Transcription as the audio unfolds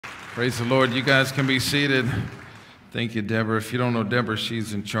Praise the Lord. You guys can be seated. Thank you, Deborah. If you don't know Deborah,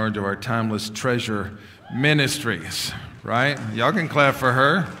 she's in charge of our Timeless Treasure Ministries, right? Y'all can clap for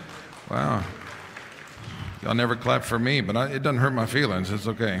her. Wow. Y'all never clap for me, but it doesn't hurt my feelings. It's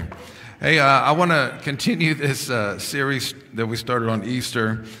okay. Hey, I want to continue this series that we started on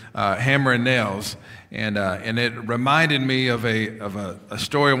Easter, Hammer and Nails, and it reminded me of a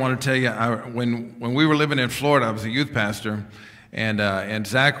story I want to tell you. When we were living in Florida, I was a youth pastor, and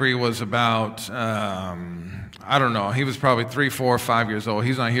Zachary was about I don't know. He was probably 3, 4, 5 years old.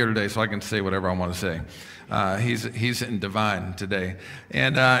 He's not here today, so I can say whatever I want to say. He's in Divine today,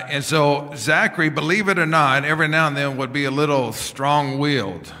 and so Zachary, believe it or not, every now and then would be a little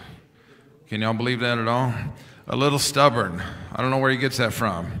strong-willed. Can y'all believe that at all? A little stubborn. I don't know where he gets that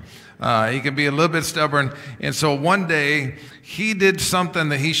from. He can be a little bit stubborn. And so one day, he did something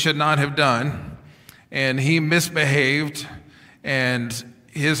that he should not have done, and he misbehaved, and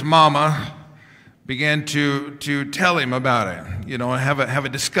his mama began to tell him about it, you know, have a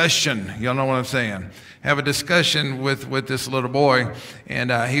discussion. Y'all know what I'm saying? Have a discussion with this little boy,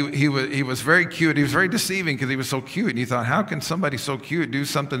 and he was very cute. He was very deceiving because he was so cute, and you thought, how can somebody so cute do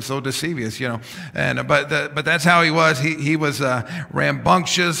something so deceivious, you know? And but that's how he was. He was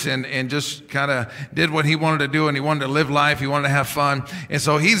rambunctious and just kind of did what he wanted to do, and he wanted to live life. He wanted to have fun, and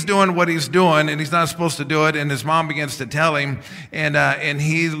so he's doing what he's doing, and he's not supposed to do it. And his mom begins to tell him, and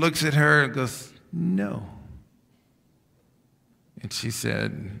he looks at her and goes, "No." And she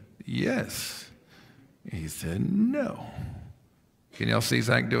said, "Yes." He said, "No." Can y'all see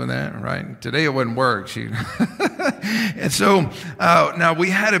Zach doing that, right? Today it wouldn't work. And so now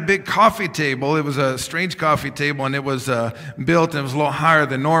we had a big coffee table. It was a strange coffee table, and it was built, and it was a little higher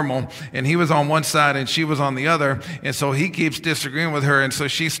than normal. And he was on one side, and she was on the other. And so he keeps disagreeing with her, and so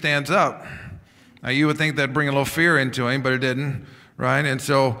she stands up. Now you would think that'd bring a little fear into him, but it didn't, right? And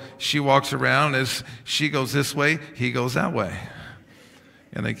so she walks around. As she goes this way, he goes that way.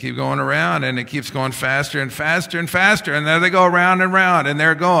 And they keep going around, and it keeps going faster and faster and faster. And there they go around and around, and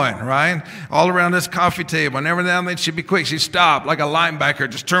they're going, right? All around this coffee table. And every now and then she'd be quick. She'd stop like a linebacker,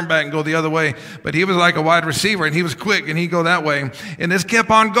 just turn back and go the other way. But he was like a wide receiver, and he was quick, and he'd go that way. And this kept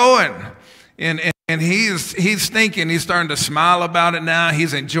on going. And he's thinking, he's starting to smile about it now.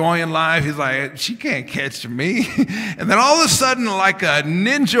 He's enjoying life. He's like, she can't catch me. And then all of a sudden, like a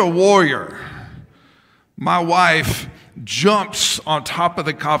ninja warrior, my wife jumps on top of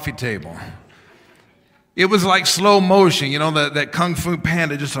the coffee table. It was like slow motion, you know, that Kung Fu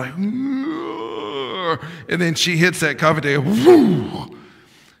Panda, just like, and then she hits that coffee table. Woo!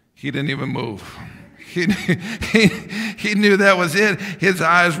 He didn't even move. He knew that was it. His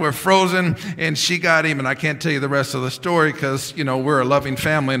eyes were frozen, and she got him. And I can't tell you the rest of the story because, you know, we're a loving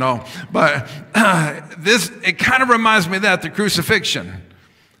family and all. But it kind of reminds me of that, the crucifixion,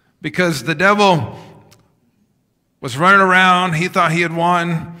 because the devil was running around. He thought he had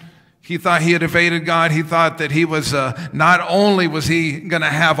won. He thought he had evaded God. He thought that he was, not only was he going to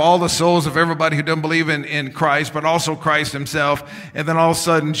have all the souls of everybody who doesn't believe in Christ, but also Christ himself. And then all of a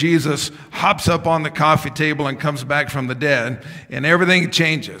sudden, Jesus hops up on the coffee table and comes back from the dead, and everything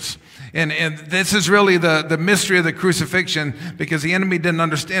changes. And this is really the mystery of the crucifixion, because the enemy didn't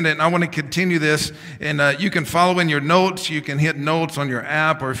understand it. And I want to continue this. And you can follow in your notes. You can hit notes on your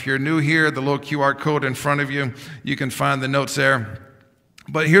app, or if you're new here, the little QR code in front of you, you can find the notes there.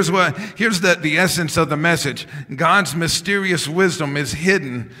 But here's the essence of the message. God's mysterious wisdom is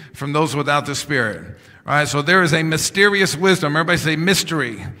hidden from those without the Spirit. All right, so there is a mysterious wisdom. Everybody say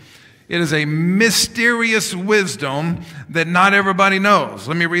mystery. It is a mysterious wisdom that not everybody knows.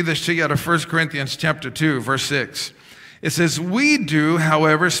 Let me read this to you out of 1 Corinthians chapter 2, verse 6. It says, "We do,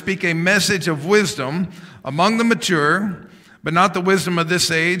 however, speak a message of wisdom among the mature, but not the wisdom of this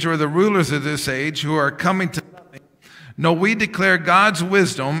age or the rulers of this age who are coming to nothing. No, we declare God's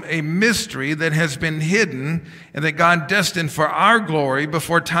wisdom, a mystery that has been hidden and that God destined for our glory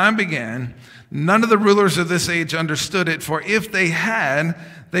before time began. None of the rulers of this age understood it, for if they had,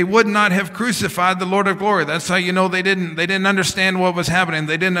 they would not have crucified the Lord of glory." That's how you know they didn't understand what was happening.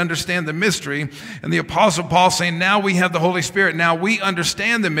 They didn't understand the mystery. And the Apostle Paul saying, now we have the Holy Spirit. Now we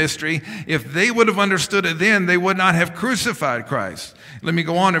understand the mystery. If they would have understood it then, they would not have crucified Christ. Let me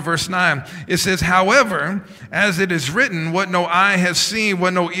go on to verse 9. It says, "However, as it is written, what no eye has seen,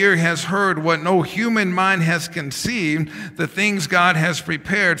 what no ear has heard, what no human mind has conceived, the things God has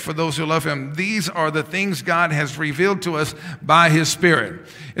prepared for those who love him. These are the things God has revealed to us by his Spirit."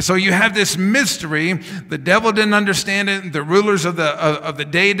 And so you have this mystery. The devil didn't understand it. The rulers of the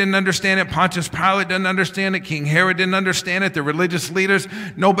day didn't understand it. Pontius Pilate didn't understand it. King Herod didn't understand it. The religious leaders,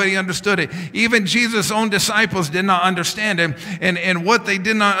 nobody understood it. Even Jesus' own disciples did not understand it. And what they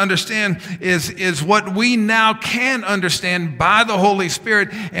did not understand is what we now can understand by the Holy Spirit.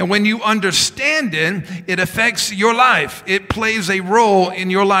 And when you understand it, it affects your life. It plays a role in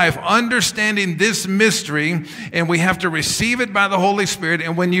your life. Understanding this mystery, and we have to receive it by the Holy Spirit.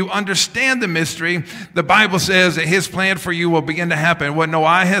 And when you understand the mystery, the Bible says that his plan for you will begin to happen. What no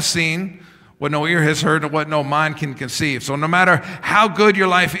eye has seen, what no ear has heard, and what no mind can conceive. So no matter how good your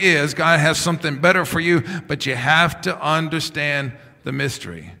life is, God has something better for you, but you have to understand the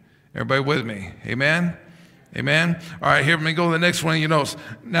mystery. Everybody with me? Amen? Amen? All right, here, let me go to the next one. You know,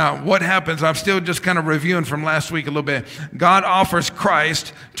 now what happens, I'm still just kind of reviewing from last week a little bit. God offers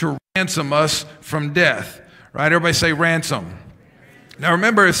Christ to ransom us from death. Right? Everybody say ransom. Now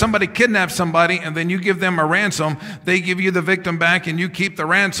remember, if somebody kidnaps somebody and then you give them a ransom, they give you the victim back and you keep the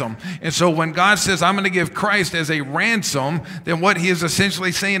ransom. And so when God says, I'm going to give Christ as a ransom, then what he is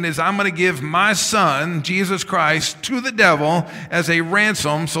essentially saying is, I'm going to give my son, Jesus Christ, to the devil as a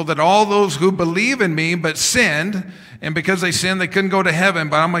ransom so that all those who believe in me but sinned, and because they sinned, they couldn't go to heaven,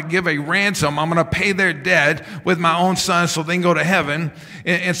 but I'm going to give a ransom. I'm going to pay their debt with my own son so they can go to heaven.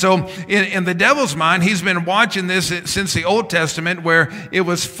 And so in the devil's mind, he's been watching this since the Old Testament, where it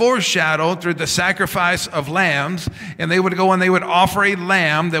was foreshadowed through the sacrifice of lambs. And they would go and they would offer a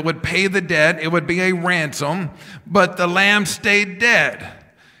lamb that would pay the debt. It would be a ransom, but the lamb stayed dead.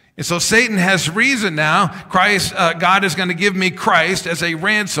 And so Satan has reason now. God is going to give me Christ as a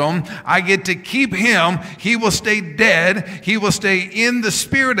ransom. I get to keep him. He will stay dead. He will stay in the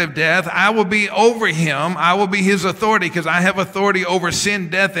spirit of death. I will be over him. I will be his authority because I have authority over sin,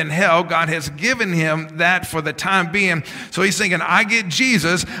 death, and hell. God has given him that for the time being. So he's thinking, I get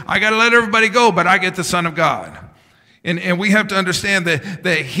Jesus. I got to let everybody go, but I get the Son of God. And we have to understand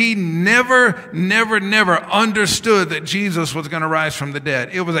that he never understood that Jesus was going to rise from the dead.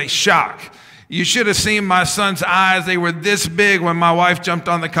 It was a shock. You should have seen my son's eyes. They were this big when my wife jumped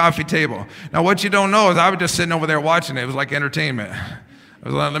on the coffee table. Now, what you don't know is I was just sitting over there watching it. It was like entertainment. I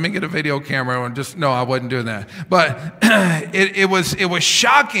was like, let me get a video camera and just, no, I wasn't doing that. But it was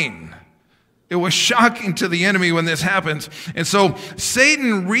shocking. It was shocking to the enemy when this happens. And so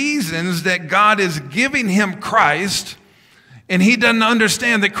Satan reasons that God is giving him Christ, and he doesn't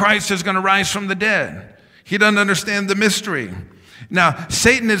understand that Christ is going to rise from the dead. He doesn't understand the mystery. Now,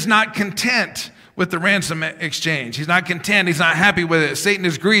 Satan is not content with the ransom exchange. He's not content. He's not happy with it. Satan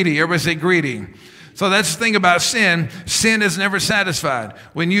is greedy. Everybody say greedy. So that's the thing about sin. Sin is never satisfied.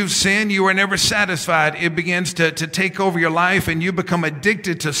 When you sin, you are never satisfied. It begins to take over your life, and you become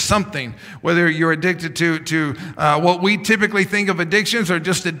addicted to something. Whether you're addicted to what we typically think of addictions, or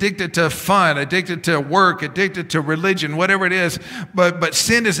just addicted to fun, addicted to work, addicted to religion, whatever it is. But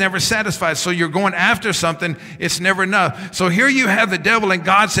sin is never satisfied. So you're going after something. It's never enough. So here you have the devil, and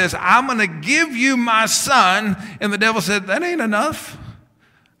God says, I'm going to give you my son. And the devil said, that ain't enough.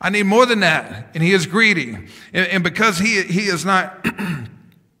 I need more than that. And he is greedy. And because he is not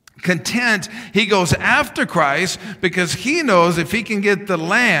content, he goes after Christ, because he knows if he can get the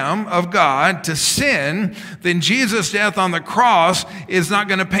Lamb of God to sin, then Jesus' death on the cross is not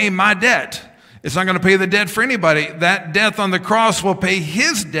going to pay my debt. It's not going to pay the debt for anybody. That death on the cross will pay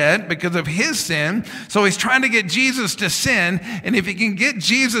his debt because of his sin. So he's trying to get Jesus to sin. And if he can get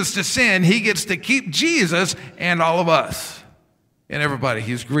Jesus to sin, he gets to keep Jesus and all of us. And everybody,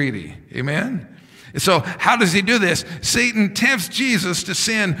 he's greedy. Amen? And so how does he do this? Satan tempts Jesus to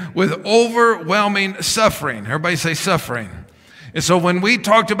sin with overwhelming suffering. Everybody say suffering. And so when we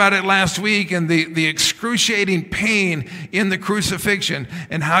talked about it last week, and the excruciating pain in the crucifixion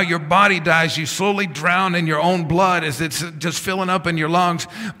and how your body dies, you slowly drown in your own blood as it's just filling up in your lungs.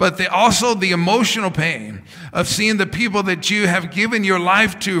 But also the emotional pain of seeing the people that you have given your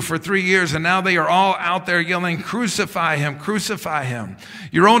life to for 3 years, and now they are all out there yelling, crucify him, crucify him.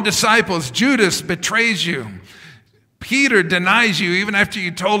 Your own disciples, Judas betrays you. Peter denies you even after you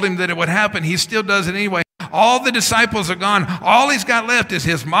told him that it would happen. He still does it anyway. All the disciples are gone. All he's got left is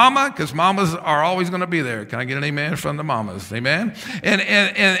his mama, because mamas are always going to be there. Can I get an amen from the mamas? Amen?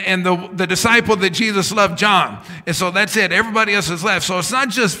 And the disciple that Jesus loved, John. And so that's it. Everybody else is left. So it's not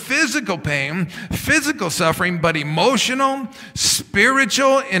just physical pain, physical suffering, but emotional,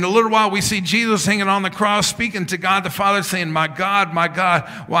 spiritual. In a little while, we see Jesus hanging on the cross, speaking to God the Father, saying, my God,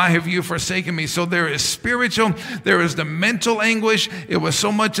 why have you forsaken me? So there is spiritual. There is the mental anguish. It was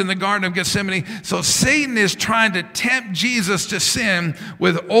so much in the Garden of Gethsemane. So Satan is trying to tempt Jesus to sin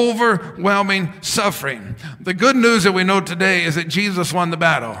with overwhelming suffering. The good news that we know today is that Jesus won the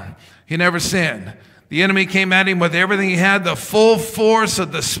battle. He never sinned. The enemy came at him with everything he had, the full force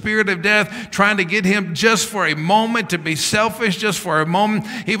of the spirit of death, trying to get him just for a moment to be selfish, just for a moment.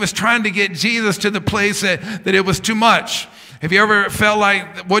 He was trying to get Jesus to the place that it was too much. Have you ever felt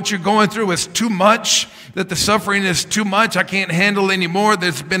like what you're going through is too much, that the suffering is too much? I can't handle anymore.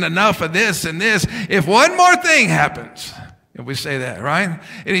 There's been enough of this and this. If one more thing happens, if we say that, right?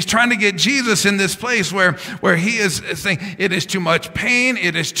 And he's trying to get Jesus in this place where he is saying, it is too much pain.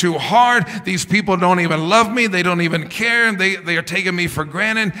 It is too hard. These people don't even love me. They don't even care. They are taking me for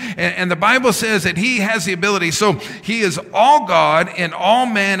granted. And the Bible says that he has the ability. So he is all God and all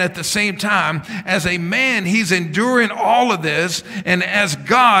man at the same time. As a man, he's enduring all of this. And as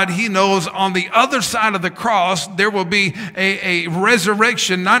God, he knows on the other side of the cross, there will be a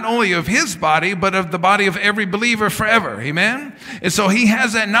resurrection, not only of his body, but of the body of every believer forever. Amen. And so he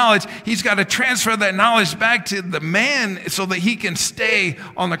has that knowledge. He's got to transfer that knowledge back to the man so that he can stay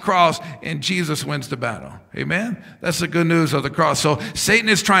on the cross, and Jesus wins the battle. Amen. That's the good news of the cross. So Satan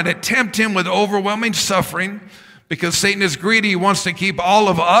is trying to tempt him with overwhelming suffering because Satan is greedy. He wants to keep all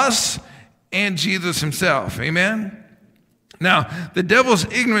of us and Jesus himself. Amen. Now, the devil's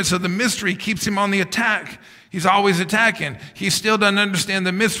ignorance of the mystery keeps him on the attack. He's always attacking. He still doesn't understand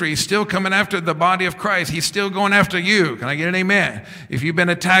the mystery. He's still coming after the body of Christ. He's still going after you. Can I get an amen? If you've been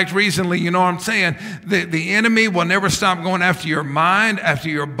attacked recently, you know what I'm saying. The enemy will never stop going after your mind, after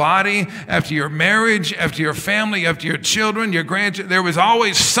your body, after your marriage, after your family, after your children, your grandchildren. There was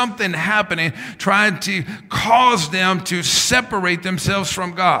always something happening trying to cause them to separate themselves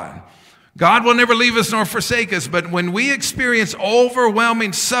from God. God will never leave us nor forsake us, but when we experience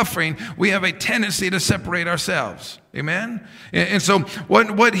overwhelming suffering, we have a tendency to separate ourselves. Amen? And so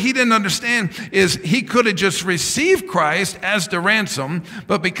what he didn't understand is he could have just received Christ as the ransom,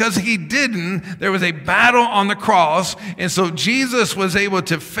 but because he didn't, there was a battle on the cross, and so Jesus was able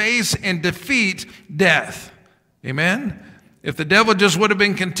to face and defeat death. Amen? If the devil just would have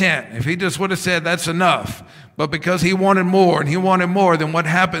been content, if he just would have said, that's enough, but because he wanted more and he wanted more, then what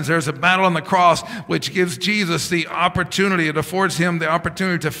happens? There's a battle on the cross which gives Jesus the opportunity, it affords him the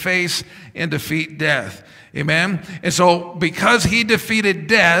opportunity to face and defeat death. Amen? And so because he defeated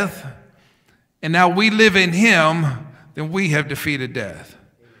death, and now we live in him, then we have defeated death.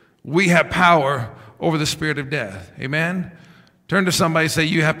 We have power over the spirit of death. Amen? Turn to somebody and say,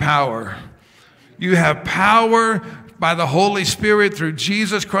 you have power. You have power by the Holy Spirit through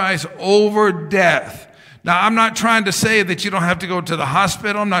Jesus Christ over death. Now, I'm not trying to say that you don't have to go to the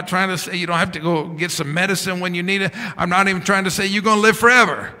hospital. I'm not trying to say you don't have to go get some medicine when you need it. I'm not even trying to say you're going to live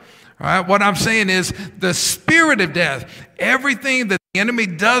forever. All right? What I'm saying is the spirit of death, everything that the enemy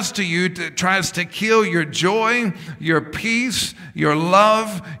does to you tries to kill your joy, your peace, your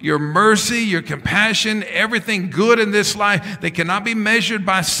love, your mercy, your compassion, everything good in this life that cannot be measured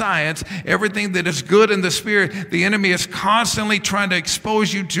by science, everything that is good in the spirit, the enemy is constantly trying to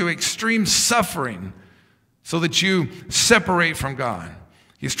expose you to extreme suffering so that you separate from God.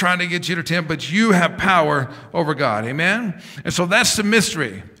 He's trying to get you to tempt, but you have power over God. Amen? And so that's the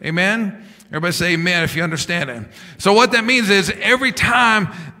mystery. Amen? Everybody say amen if you understand it. So what that means is every time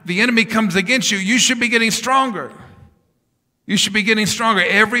the enemy comes against you, you should be getting stronger. You should be getting stronger.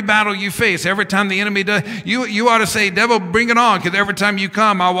 Every battle you face, every time the enemy does, you ought to say, devil, bring it on, because every time you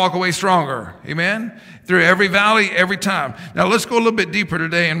come, I'll walk away stronger. Amen? Through every valley, every time. Now let's go a little bit deeper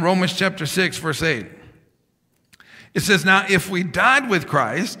today in Romans chapter 6, verse 8. It says, now if we died with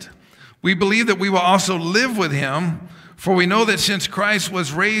Christ, we believe that we will also live with him, for we know that since Christ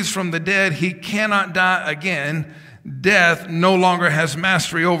was raised from the dead, he cannot die again. Death no longer has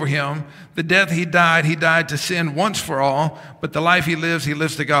mastery over him. The death he died to sin once for all, but the life he lives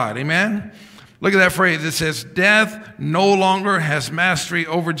to God. Amen? Look at that phrase. It says, death no longer has mastery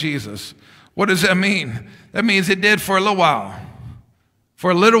over Jesus. What does that mean? That means it did for a little while. For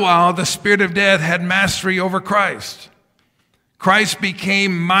a little while, the spirit of death had mastery over Christ. Christ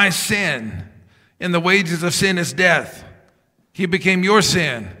became my sin, and the wages of sin is death. He became your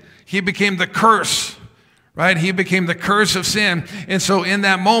sin. He became the curse, right? He became the curse of sin. And so in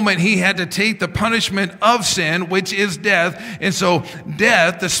that moment, he had to take the punishment of sin, which is death. And so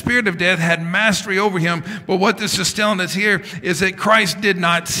death, the spirit of death, had mastery over him. But what this is telling us here is that Christ did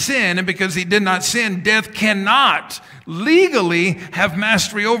not sin. And because he did not sin, death cannot legally have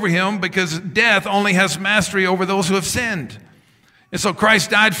mastery over him, because death only has mastery over those who have sinned. And so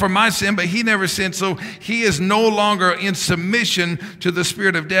Christ died for my sin, but he never sinned, so he is no longer in submission to the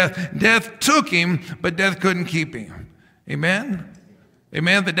spirit of death. Death took him, but death couldn't keep him. Amen?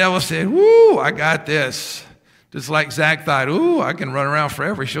 Amen. The devil said, woo, I got this. Just like Zach thought, ooh, I can run around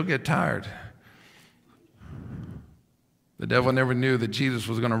forever. She'll get tired. The devil never knew that Jesus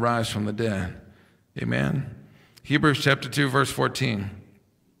was going to rise from the dead. Amen. Hebrews chapter 2, verse 14.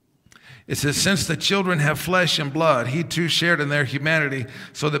 It says, since the children have flesh and blood, he too shared in their humanity,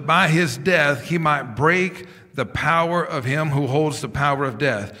 so that by his death he might break the power of him who holds the power of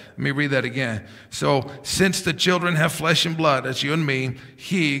death. Let me read that again. So, since the children have flesh and blood, that's you and me,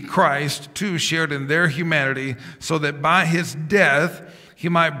 he, Christ, too shared in their humanity, so that by his death he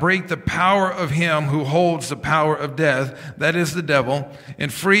might break the power of him who holds the power of death, that is the devil,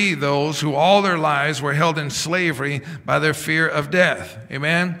 and free those who all their lives were held in slavery by their fear of death.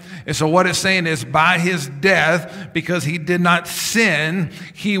 Amen? And so what it's saying is by his death, because he did not sin,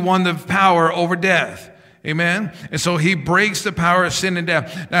 he won the power over death. Amen? And so he breaks the power of sin and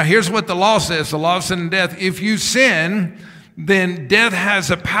death. Now here's what the law says. The law of sin and death. If you sin, then death has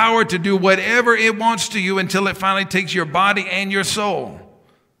the power to do whatever it wants to you until it finally takes your body and your soul.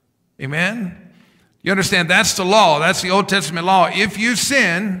 Amen? You understand? That's the law. That's the Old Testament law. If you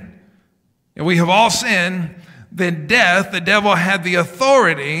sin, and we have all sinned, then death, the devil had the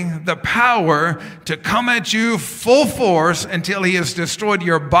authority, the power to come at you full force until he has destroyed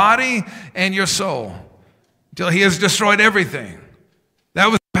your body and your soul. Until he has destroyed everything. That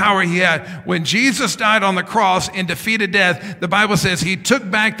was the power he had. When Jesus died on the cross and defeated death, the Bible says he took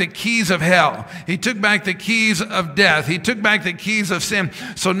back the keys of hell. He took back the keys of death. He took back the keys of sin.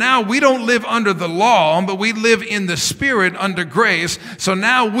 So now we don't live under the law, but we live in the Spirit under grace. So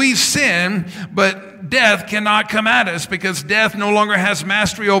now we sin, but death cannot come at us because death no longer has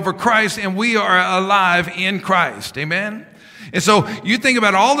mastery over Christ, and we are alive in Christ. Amen? And so you think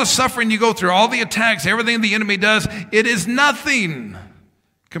about all the suffering you go through, all the attacks, everything the enemy does, it is nothing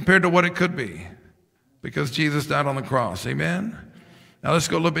compared to what it could be because Jesus died on the cross. Amen? Now let's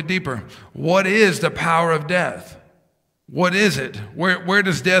go a little bit deeper. What is the power of death? What is it? Where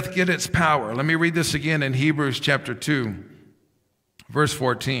does death get its power? Let me read this again in Hebrews chapter 2, verse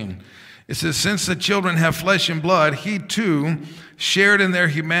 14. It says, since the children have flesh and blood, he too shared in their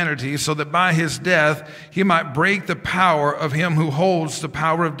humanity, so that by his death he might break the power of him who holds the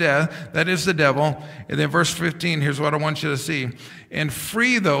power of death, that is the devil. And then verse 15, here's what I want you to see. And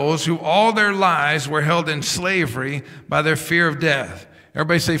free those who all their lives were held in slavery by their fear of death.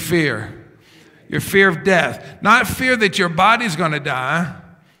 Everybody say fear. Your fear of death. Not fear that your body's going to die,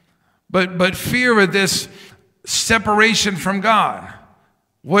 but fear of this separation from God.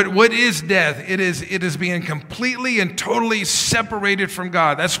 What is death? It is being completely and totally separated from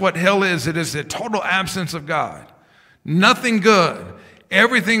God. That's what hell is. It is the total absence of God. Nothing good.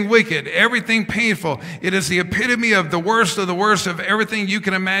 Everything wicked. Everything painful. It is the epitome of the worst of everything you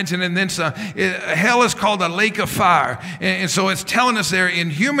can imagine. And then some. Hell is called a lake of fire. And so it's telling us there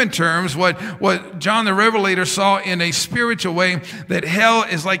in human terms what John the Revelator saw in a spiritual way, that hell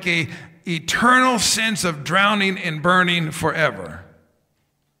is like a eternal sense of drowning and burning forever.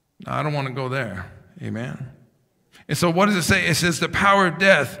 Now, I don't want to go there. Amen. And so what does it say? It says the power of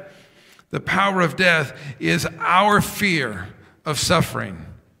death. The power of death is our fear of suffering.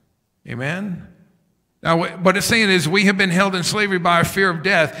 Amen. Now, what it's saying is we have been held in slavery by our fear of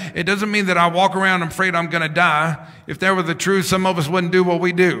death. It doesn't mean that I walk around afraid I'm going to die. If that were the truth, some of us wouldn't do what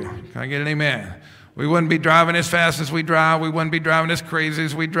we do. Can I get an amen? We wouldn't be driving as fast as we drive. We wouldn't be driving as crazy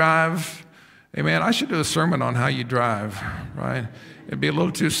as we drive. Amen. I should do a sermon on how you drive, right? It'd be a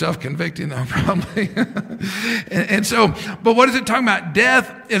little too self-convicting, though, probably. and so, but what is it talking about?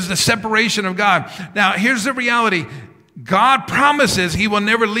 Death is the separation of God. Now, here's the reality. God promises he will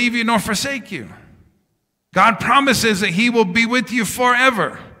never leave you nor forsake you. God promises that he will be with you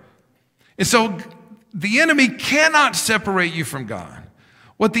forever. And so, the enemy cannot separate you from God.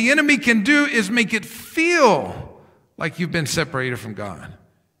 What the enemy can do is make it feel like you've been separated from God.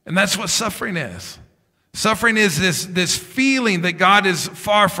 And that's what suffering is. Suffering is this feeling that God is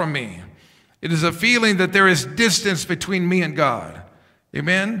far from me. It is a feeling that there is distance between me and God.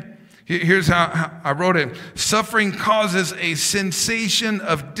 Amen? Here's how I wrote it. Suffering causes a sensation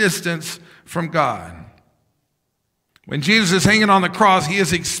of distance from God. When Jesus is hanging on the cross, he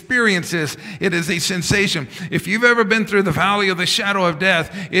has experienced this. It is a sensation. If you've ever been through the valley of the shadow of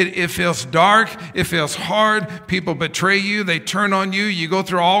death, it feels dark. It feels hard. People betray you. They turn on you. You go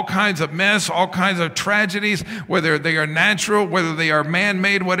through all kinds of mess, all kinds of tragedies, whether they are natural, whether they are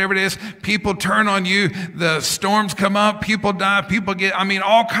man-made, whatever it is. People turn on you. The storms come up. People die. People get,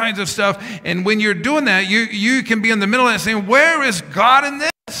 all kinds of stuff. And when you're doing that, you can be in the middle of that saying, where is God in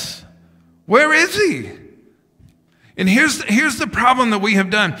this? Where is he? And here's the problem that we have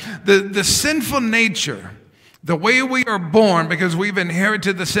done. The sinful nature The way we are born, because we've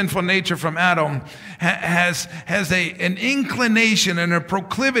inherited the sinful nature from Adam, has an inclination and a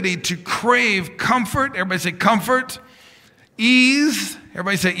proclivity to crave comfort. Everybody say comfort. Ease.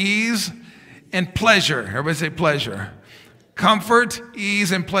 Everybody say ease. And pleasure. Everybody say pleasure. Comfort,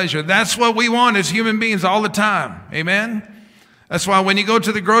 ease, and pleasure. That's what we want as human beings all the time. Amen? That's why when you go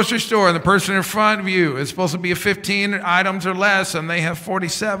to the grocery store and the person in front of you is supposed to be 15 items or less and they have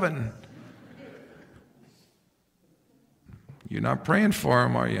 47. You're not praying for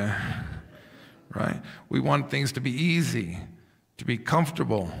them, are you? Right? We want things to be easy, to be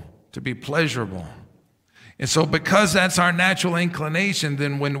comfortable, to be pleasurable. And so because that's our natural inclination,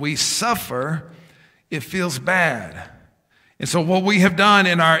 then when we suffer, it feels bad. And so what we have done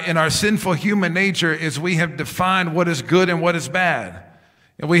in our sinful human nature is we have defined what is good and what is bad.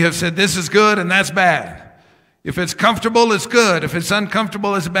 And we have said this is good and that's bad. If it's comfortable, it's good. If it's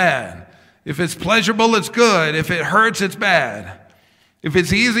uncomfortable, it's bad. If it's pleasurable, it's good. If it hurts, it's bad. If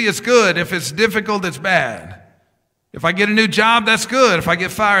it's easy, it's good. If it's difficult, it's bad. If I get a new job, that's good. If I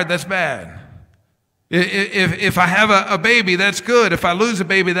get fired, that's bad. If I have a baby, that's good. If I lose a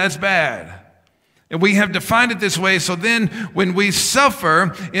baby, that's bad. And we have defined it this way, so then when we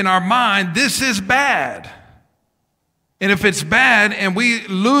suffer in our mind, this is bad. And if it's bad and we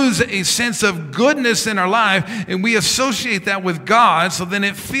lose a sense of goodness in our life and we associate that with God, so then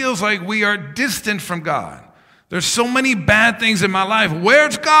it feels like we are distant from God. There's so many bad things in my life.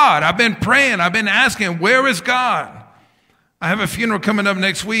 Where's God? I've been praying. I've been asking, where is God? I have a funeral coming up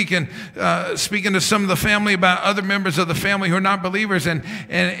next week and speaking to some of the family about other members of the family who are not believers. And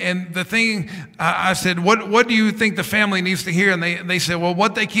the thing, I said, what do you think the family needs to hear? And they said, well,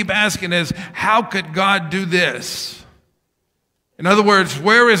 what they keep asking is, how could God do this? In other words,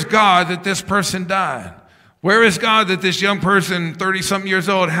 where is God that this person died? Where is God that this young person, 30-something years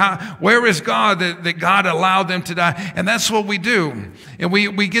old, where is God that God allowed them to die? And that's what we do. And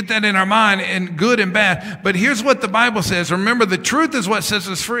we get that in our mind, and good and bad. But here's what the Bible says. Remember, the truth is what sets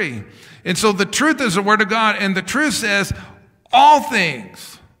us free. And so the truth is the Word of God. And the truth says all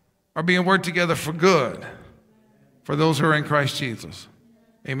things are being worked together for good for those who are in Christ Jesus.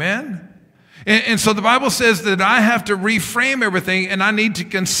 Amen? And so the Bible says that I have to reframe everything, and I need to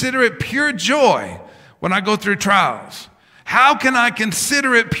consider it pure joy when I go through trials. How can I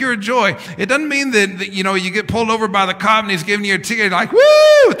consider it pure joy? It doesn't mean that you get pulled over by the cop and he's giving you a ticket like,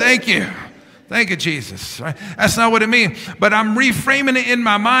 woo, thank you. Thank you, Jesus. Right? That's not what it means. But I'm reframing it in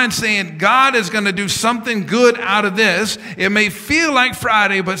my mind saying God is going to do something good out of this. It may feel like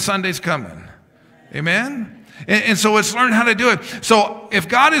Friday, but Sunday's coming. Amen? And so it's learn how to do it. So if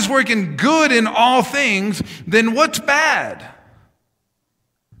God is working good in all things, then what's bad?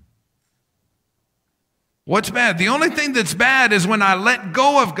 What's bad? The only thing that's bad is when I let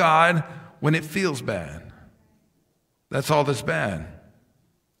go of God when it feels bad. That's all that's bad.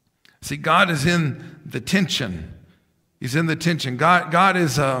 See, God is in the tension. He's in the tension. God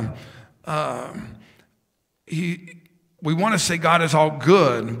is, we want to say God is all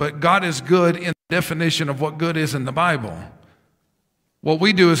good, but God is good in the definition of what good is in the Bible. What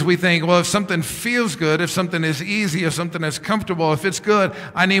we do is we think, well, if something feels good, if something is easy, if something is comfortable, if it's good,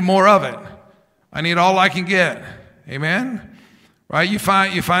 I need more of it. I need all I can get. Amen? Right? You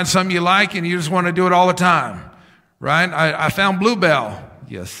find something you like and you just want to do it all the time. Right? I found Bluebell.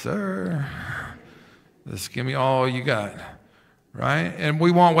 Yes, sir. Just give me all you got. Right? And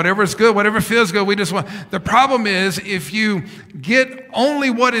we want whatever's good, whatever feels good, we just want. The problem is if you get only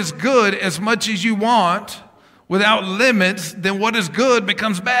what is good as much as you want without limits, then what is good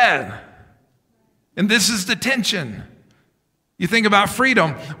becomes bad. And this is the tension. You think about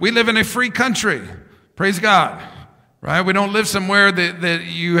freedom. We live in a free country. Praise God. Right? We don't live somewhere that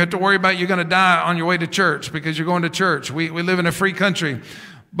you have to worry about you're going to die on your way to church because you're going to church. We live in a free country.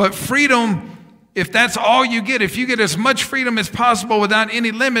 But freedom, if that's all you get, if you get as much freedom as possible without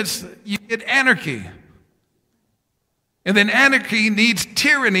any limits, you get anarchy. And then anarchy needs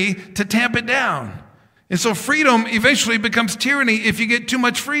tyranny to tamp it down. And so freedom eventually becomes tyranny if you get too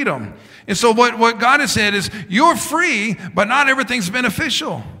much freedom. And so what God has said is, you're free, but not everything's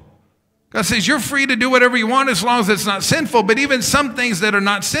beneficial. God says you're free to do whatever you want as long as it's not sinful, but even some things that are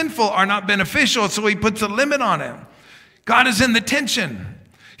not sinful are not beneficial, so he puts a limit on it. God is in the tension.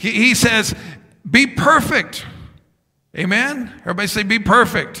 He says, be perfect. Amen? Everybody say, be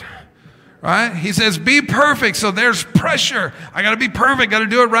perfect. Right? He says, be perfect. So there's pressure. I got to be perfect. Got to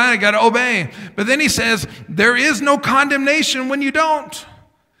do it right. I got to obey. But then he says, there is no condemnation when you don't.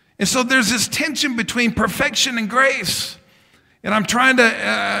 And so there's this tension between perfection and grace. And I'm trying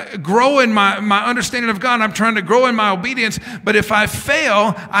to grow in my understanding of God. I'm trying to grow in my obedience. But if I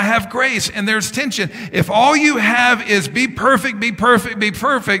fail, I have grace, and there's tension. If all you have is be perfect, be perfect, be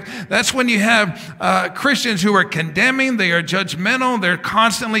perfect, that's when you have Christians who are condemning. They are judgmental. They're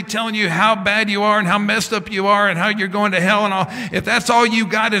constantly telling you how bad you are and how messed up you are and how you're going to hell and all. If that's all you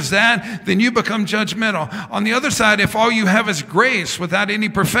got is that, then you become judgmental. On the other side, if all you have is grace without any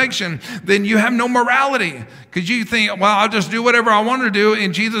perfection, then you have no morality. Because you think, well, I'll just do whatever I want to do,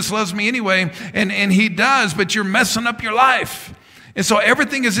 and Jesus loves me anyway, and he does, but you're messing up your life. And so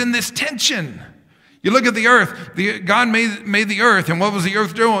everything is in this tension. You look at the earth. God made the earth, and what was the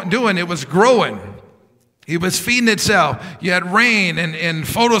earth doing? It was growing. It was feeding itself. You had rain and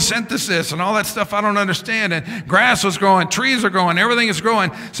photosynthesis and all that stuff I don't understand. And grass was growing, trees are growing, everything is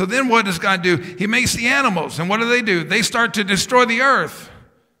growing. So then what does God do? He makes the animals, and what do? They start to destroy the earth.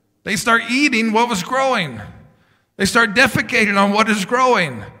 They start eating what was growing. They start defecating on what is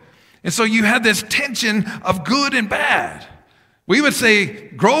growing. And so you have this tension of good and bad. We would say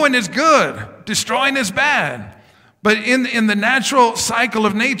growing is good, destroying is bad. But in the natural cycle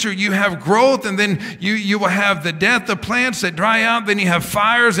of nature, you have growth, and then you will have the death of plants that dry out. Then you have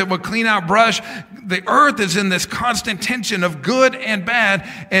fires that will clean out brush. The earth is in this constant tension of good and bad.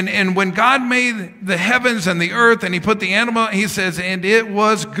 And when God made the heavens and the earth and he put the animal, he says, and it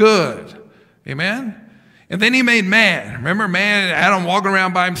was good. Amen? And then he made man. Remember man, Adam walking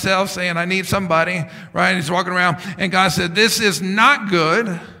around by himself saying, I need somebody, right? He's walking around, and God said, this is not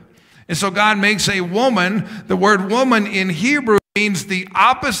good. And so God makes a woman. The word woman in Hebrew means the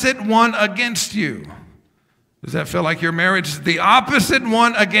opposite one against you. Does that feel like your marriage is the opposite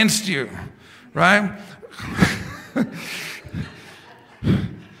one against you, right?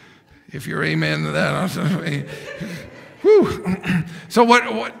 If you're amen to that, I'll say, whew. So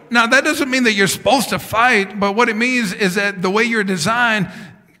what? Now that doesn't mean that you're supposed to fight, but what it means is that the way you're designed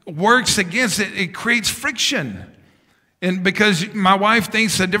works against it. It creates friction. And because my wife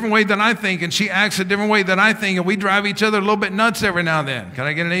thinks a different way than I think, and she acts a different way than I think, and we drive each other a little bit nuts every now and then. Can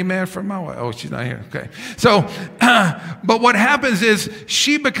I get an amen from my wife? Oh, she's not here. Okay. So, but what happens is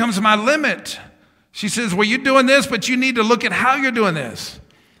she becomes my limit. She says, well, you're doing this, but you need to look at how you're doing this.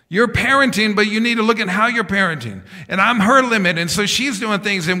 You're parenting, but you need to look at how you're parenting. And I'm her limit, and so she's doing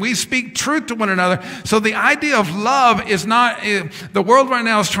things, and we speak truth to one another. So the idea of love is not, the world right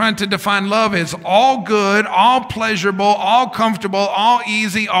now is trying to define love as all good, all pleasurable, all comfortable, all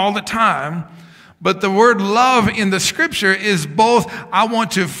easy, all the time. But the word love in the scripture is both, I want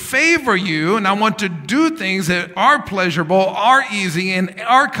to favor you and I want to do things that are pleasurable, are easy, and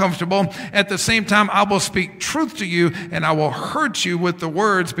are comfortable. At the same time, I will speak truth to you and I will hurt you with the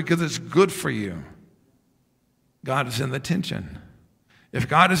words because it's good for you. God is in the tension. If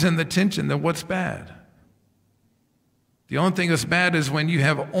God is in the tension, then what's bad? The only thing that's bad is when you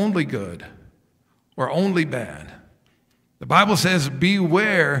have only good or only bad. The Bible says,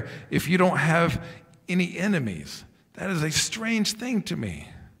 beware if you don't have any enemies. That is a strange thing to me.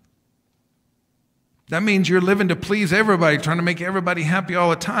 That means you're living to please everybody, trying to make everybody happy all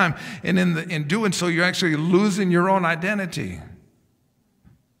the time. And in doing so, you're actually losing your own identity.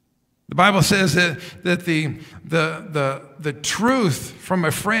 The Bible says that the truth from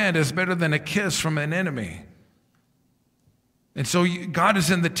a friend is better than a kiss from an enemy. And so God is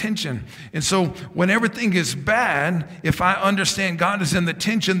in the tension. And so when everything is bad, if I understand God is in the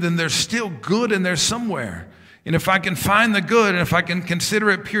tension, then there's still good in there somewhere. And if I can find the good, and if I can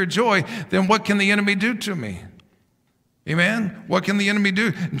consider it pure joy, then what can the enemy do to me? Amen? What can the enemy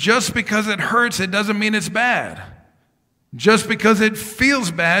do? Just because it hurts, it doesn't mean it's bad. Just because it feels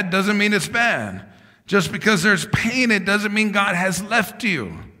bad doesn't mean it's bad. Just because there's pain, it doesn't mean God has left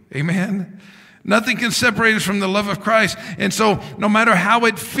you. Amen? Nothing can separate us from the love of Christ. And so no matter how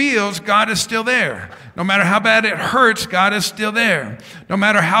it feels, God is still there. No matter how bad it hurts, God is still there. No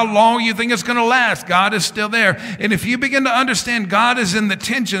matter how long you think it's going to last, God is still there. And if you begin to understand God is in the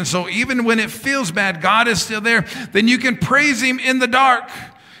tension, so even when it feels bad, God is still there, then you can praise him in the dark.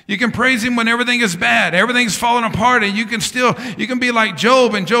 You can praise him when everything is bad. Everything's falling apart, and you can be like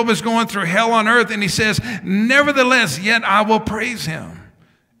Job, and Job is going through hell on earth, and he says, nevertheless, yet I will praise him.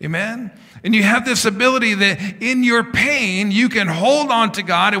 Amen? And you have this ability that in your pain, you can hold on to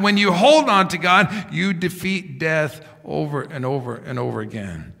God. And when you hold on to God, you defeat death over and over and over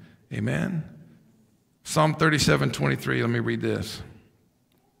again. Amen? Psalm 37:23, let me read this.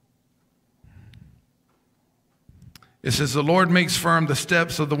 It says, the Lord makes firm the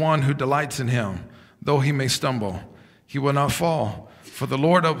steps of the one who delights in him. Though he may stumble, he will not fall. For the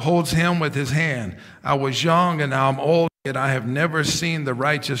Lord upholds him with his hand. I was young and now I'm old, yet I have never seen the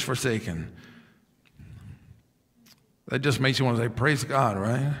righteous forsaken. That just makes you want to say, praise God,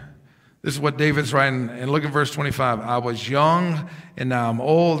 right? This is what David's writing. And look at verse 25. I was young, and now I'm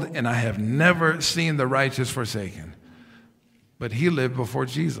old, and I have never seen the righteous forsaken. But he lived before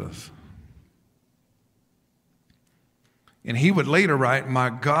Jesus. And he would later write, my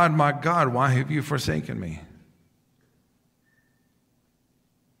God, why have you forsaken me?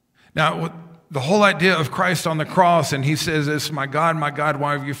 Now, the whole idea of Christ on the cross, and he says this, my God,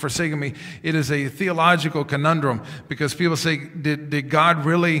 why have you forsaken me? It is a theological conundrum because people say, did God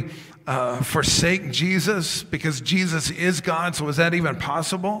really forsake Jesus? Because Jesus is God, so is that even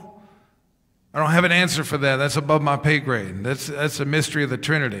possible? I don't have an answer for that. That's above my pay grade. That's a mystery of the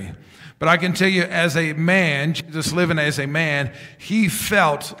Trinity. But I can tell you, as a man, Jesus living as a man, he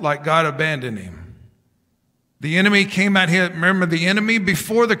felt like God abandoned him. The enemy came at him. Remember, the enemy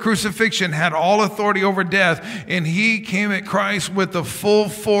before the crucifixion had all authority over death, and he came at Christ with the full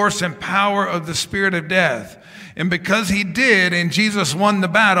force and power of the spirit of death. And because he did, and Jesus won the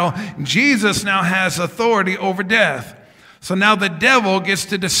battle, Jesus now has authority over death. So now the devil gets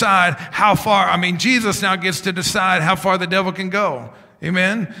to decide how far, Jesus now gets to decide how far the devil can go.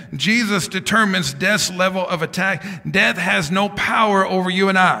 Amen. Jesus determines death's level of attack. Death has no power over you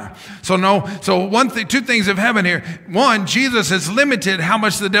and I. So two things have happened here. One, Jesus has limited how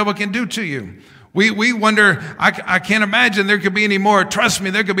much the devil can do to you. We wonder, I can't imagine there could be any more. Trust me,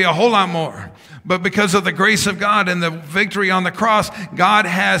 there could be a whole lot more. But because of the grace of God and the victory on the cross, God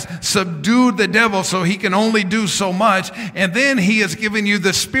has subdued the devil so he can only do so much. And then he has given you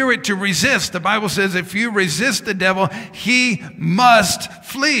the spirit to resist. The Bible says if you resist the devil, he must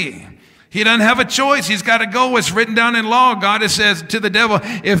flee. He doesn't have a choice. He's got to go. It's written down in law. God has says to the devil,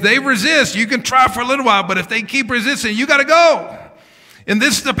 if they resist, you can try for a little while. But if they keep resisting, you got to go. And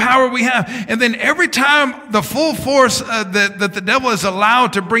this is the power we have. And then every time the full force that the devil is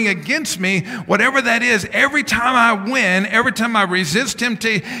allowed to bring against me, whatever that is, every time I win, every time I resist him,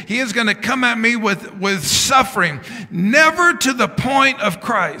 he is going to come at me with suffering. Never to the point of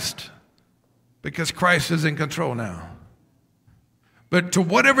Christ, because Christ is in control now. But to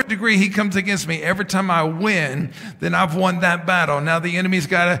whatever degree he comes against me, every time I win, then I've won that battle. Now the enemy's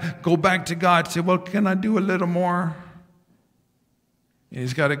got to go back to God and say, well, can I do a little more? And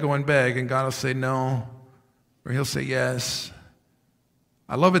he's got to go and beg, and God will say no, or he'll say yes.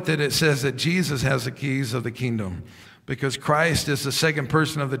 I love it that it says that Jesus has the keys of the kingdom, because Christ is the second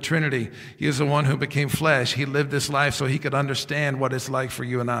person of the Trinity. He is the one who became flesh. He lived this life so he could understand what it's like for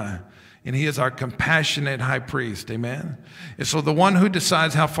you and I. And he is our compassionate high priest, amen? And so the one who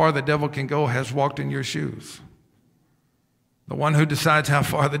decides how far the devil can go has walked in your shoes. The one who decides how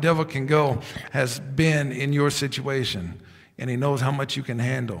far the devil can go has been in your situation. And he knows how much you can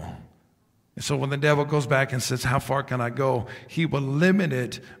handle. And so when the devil goes back and says, how far can I go? He will limit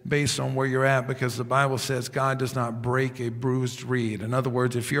it based on where you're at, because the Bible says God does not break a bruised reed. In other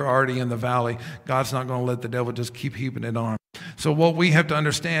words, if you're already in the valley, God's not going to let the devil just keep heaping it on. So what we have to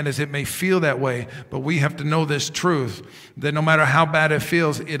understand is it may feel that way, but we have to know this truth, that no matter how bad it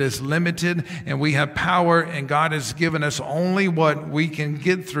feels, it is limited, and we have power, and God has given us only what we can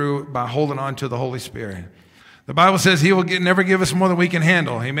get through by holding on to the Holy Spirit. The Bible says he will never give us more than we can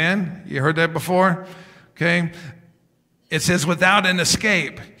handle. Amen? You heard that before? Okay. It says without an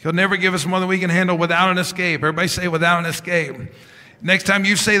escape. He'll never give us more than we can handle without an escape. Everybody say without an escape. Next time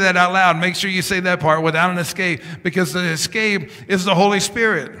you say that out loud, make sure you say that part, without an escape, because the escape is the Holy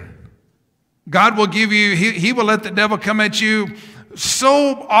Spirit. God will give you, he will let the devil come at you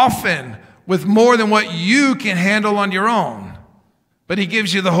so often with more than what you can handle on your own. But he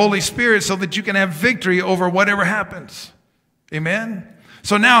gives you the Holy Spirit so that you can have victory over whatever happens. Amen?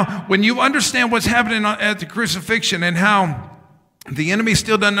 So now, when you understand what's happening at the crucifixion and how the enemy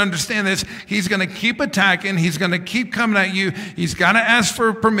still doesn't understand this, he's going to keep attacking. He's going to keep coming at you. He's got to ask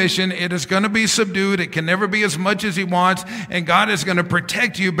for permission. It is going to be subdued. It can never be as much as he wants. And God is going to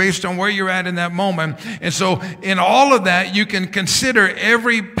protect you based on where you're at in that moment. And so in all of that, you can consider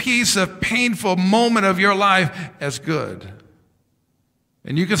every piece of painful moment of your life as good.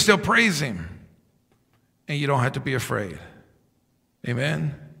 And you can still praise him. And you don't have to be afraid.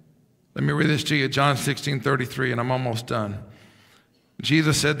 Amen? Let me read this to you. John 16:33, and I'm almost done.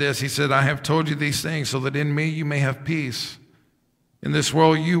 Jesus said this. He said, I have told you these things so that in me you may have peace. In this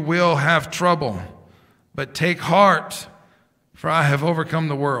world you will have trouble. But take heart, for I have overcome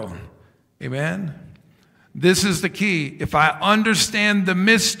the world. Amen? This is the key. If I understand the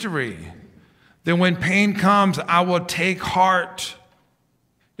mystery, then when pain comes, I will take heart.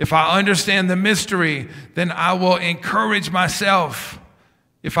 If I understand the mystery, then I will encourage myself.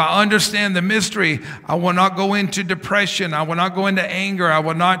 If I understand the mystery, I will not go into depression. I will not go into anger. I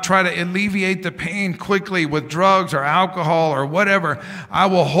will not try to alleviate the pain quickly with drugs or alcohol or whatever. I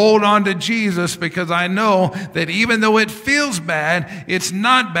will hold on to Jesus because I know that even though it feels bad, it's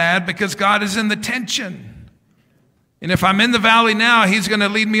not bad because God is in the tension. And if I'm in the valley now, he's going to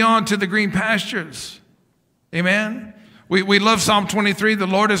lead me on to the green pastures. Amen. We love Psalm 23. The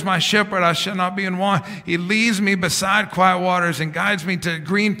Lord is my shepherd, I shall not be in want. He leads me beside quiet waters and guides me to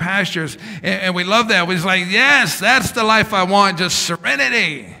green pastures. And we love that. We're like, yes, that's the life I want, just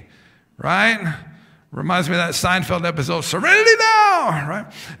serenity, right? Reminds me of that Seinfeld episode, Serenity Now,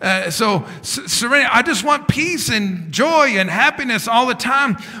 right? So serenity, I just want peace and joy and happiness all the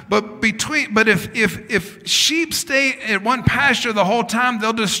time. But if sheep stay at one pasture the whole time,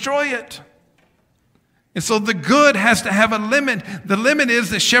 they'll destroy it. And so the good has to have a limit. The limit is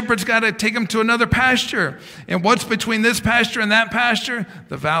the shepherd's got to take them to another pasture. And what's between this pasture and that pasture?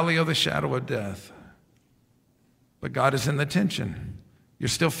 The valley of the shadow of death. But God is in the tension. You're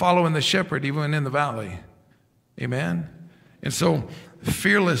still following the shepherd even in the valley. Amen? And so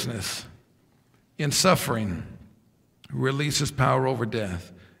fearlessness in suffering releases power over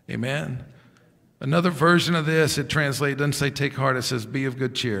death. Amen? Another version of this, it doesn't say take heart, it says be of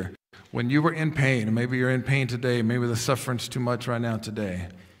good cheer. When you were in pain, and maybe you're in pain today, maybe the suffering's too much right now today,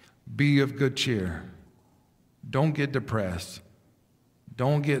 be of good cheer. Don't get depressed.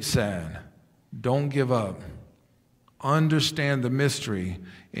 Don't get sad. Don't give up. Understand the mystery,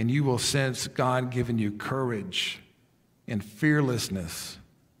 and you will sense God giving you courage and fearlessness.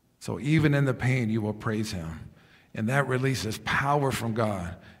 So even in the pain, you will praise him. And that releases power from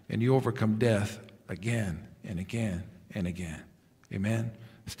God, and you overcome death again and again and again. Amen?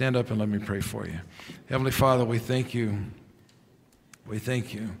 Stand up and let me pray for you. Heavenly Father, we thank you. We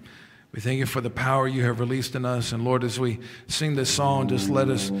thank you. We thank you for the power you have released in us. And Lord, as we sing this song, just let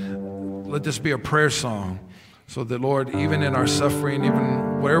this be a prayer song so that, Lord, even in our suffering,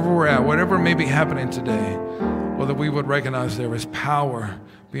 even wherever we're at, whatever may be happening today, Lord, that we would recognize there is power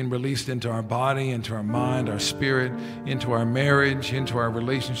being released into our body, into our mind, our spirit, into our marriage, into our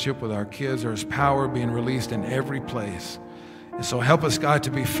relationship with our kids. There is power being released in every place. And so help us, God, to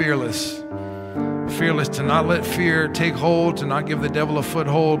be fearless. Fearless, to not let fear take hold, to not give the devil a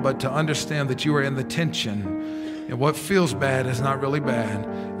foothold, but to understand that you are in the tension. And what feels bad is not really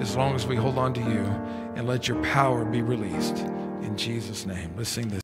bad as long as we hold on to you and let your power be released. In Jesus' name, let's sing this.